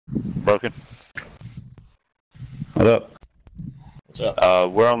Broken. What up? What's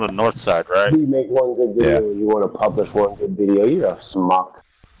up? We're on the north side, right? You make one good video, you want to publish one good video, you're a smuck.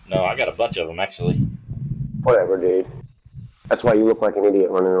 No, I got a bunch of them, actually. Whatever, dude. That's why you look like an idiot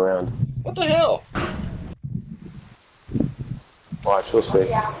running around. What the hell? Watch, we'll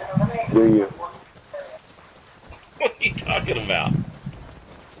see. Do you? What are you talking about?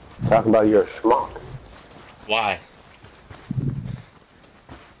 Talking about you're a schmuck. Why?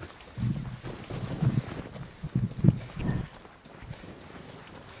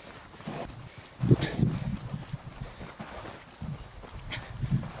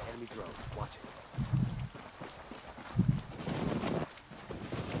 Enemy drone. Watch it.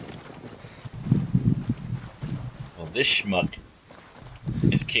 Well, this schmuck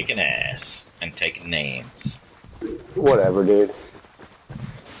is kicking ass and taking names. Whatever, dude.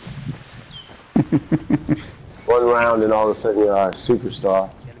 One round and all of a sudden you're a superstar.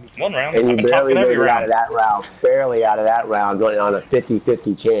 One round, And I've you been barely talking every made it out round. of that round. Barely out of that round, going on a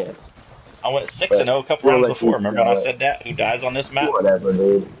 50-50 chance. I went 6-0 a couple rounds We'll let before. you Remember when I know. said that? Who dies on this map? Whatever,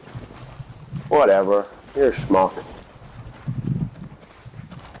 dude. Whatever. You're a schmuck.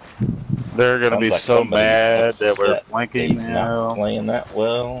 They're gonna Sounds be like so somebody's mad that we're upset flanking he's now. not playing that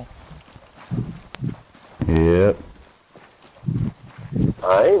well. Yep.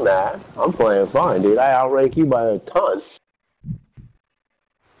 I ain't mad. I'm playing fine, dude. I outrank you by a ton.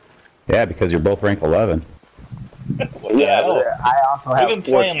 Yeah, because you're both rank 11. What the hell? but I also have We've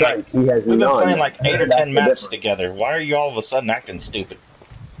been 4 playing strikes. He has We've been none. playing like 8 or That's 10 the maps difference. together. Why are you all of a sudden acting stupid?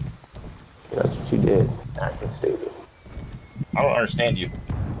 That's what you did. Acting stupid. I don't understand you.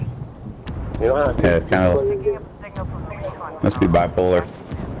 You don't have to. Yeah, it's kind of must be bipolar.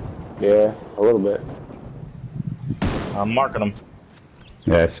 Yeah, a little bit. I'm marking them.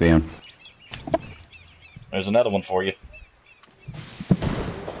 Yeah, I see him. There's another one for you.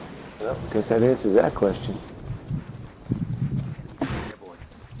 Well, I guess that answers that question.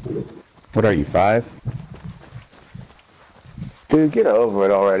 What are you, 5? Dude, get over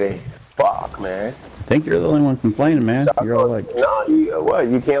it already. Fuck, man. I think you're the only one complaining, man. You're all like, No, what?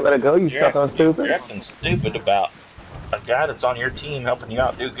 You can't let it go? You stuck on You're stupid? acting stupid about a guy that's on your team helping you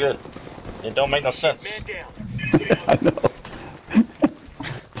out do good. It don't make no sense. I know.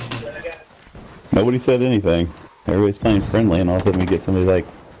 Nobody said anything. Everybody's playing friendly, and all of a sudden we get somebody like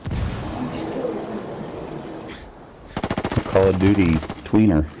Call of Duty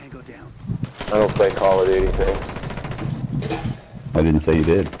tweener. Tango down. I don't play Call of Duty things. I didn't say you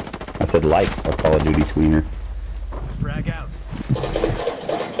did. I said like a Call of Duty tweener. Frag out.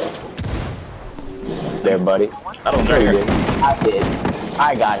 There, buddy. I don't No, you care. didn't. I did.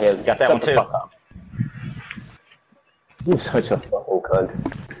 I got him. Got that Shut one the too. fuck up. You're such a fucking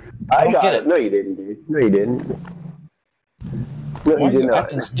cunt. I don't got get it. it. No, you didn't, dude. No, you didn't. No, Why are you did you not.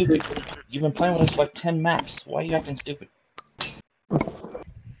 acting stupid? You've been playing with us for like 10 maps. Why are you acting stupid?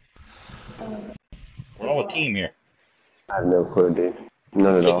 We're all a team here. I have no clue, dude.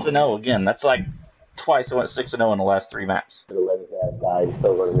 None at all. 6-0 again. That's like twice I went 6-0 in the last 3 maps. The leg ass guy, he's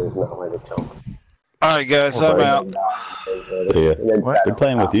still running his mouth like a chump. Alright guys, I'm out. Yeah. And then They're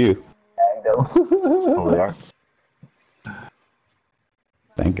playing with you. Oh, they are?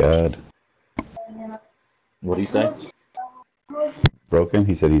 Thank God. What do you say? Broken?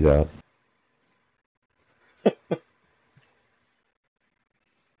 He said he's out.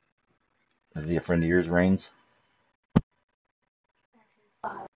 Is he a friend of yours, Reigns?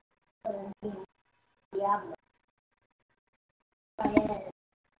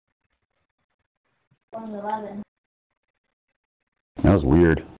 That was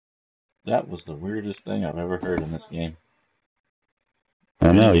weird. That was the weirdest thing I've ever heard in this game.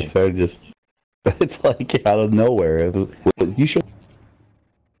 I know, he started just... It's like out of nowhere. You should...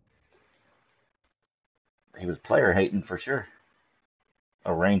 He was player hating for sure.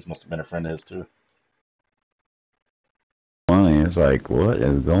 Oh, Reigns must have been a friend of his too. Funny, it's like, what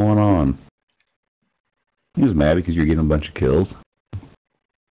is going on? He was mad because you're getting a bunch of kills.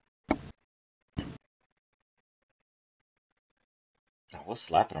 I was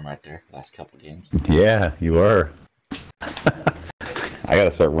slapping him right there last couple games. Yeah, you are. I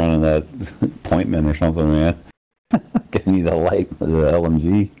gotta start running that appointment or something, man. Give me the light, the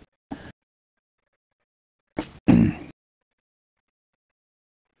LMG.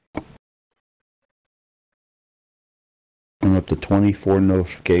 I'm up to 24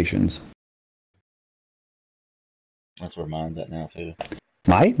 notifications. That's where mine's at now too.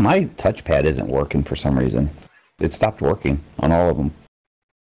 My touchpad isn't working for some reason. It stopped working on all of them.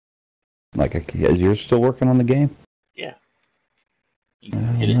 Like, is yours still working on the game? Yeah. You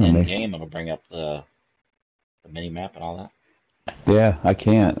can hit it in game, it'll bring up the mini map and all that. Yeah, I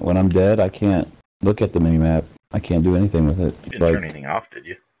can't. When I'm dead, I can't look at the minimap. I can't do anything with it. You didn't turn anything off, did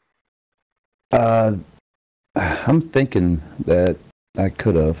you? I'm thinking that I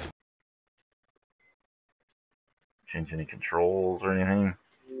could have. Change any controls or anything?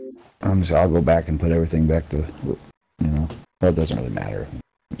 I'll go back and put everything back to, you know. Well, it doesn't really matter.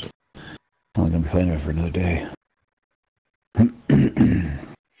 I'm only gonna be playing it for another day.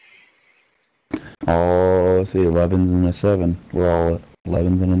 Oh, let's see, 11s and a 7. We're all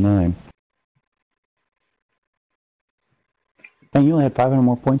 11s and a 9. And you only had 500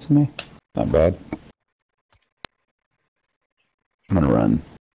 more points than me? Not bad. I'm gonna run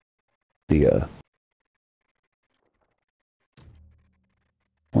the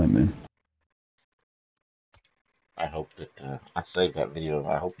appointment. I hope that I saved that video.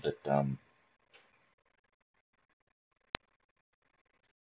 I hope that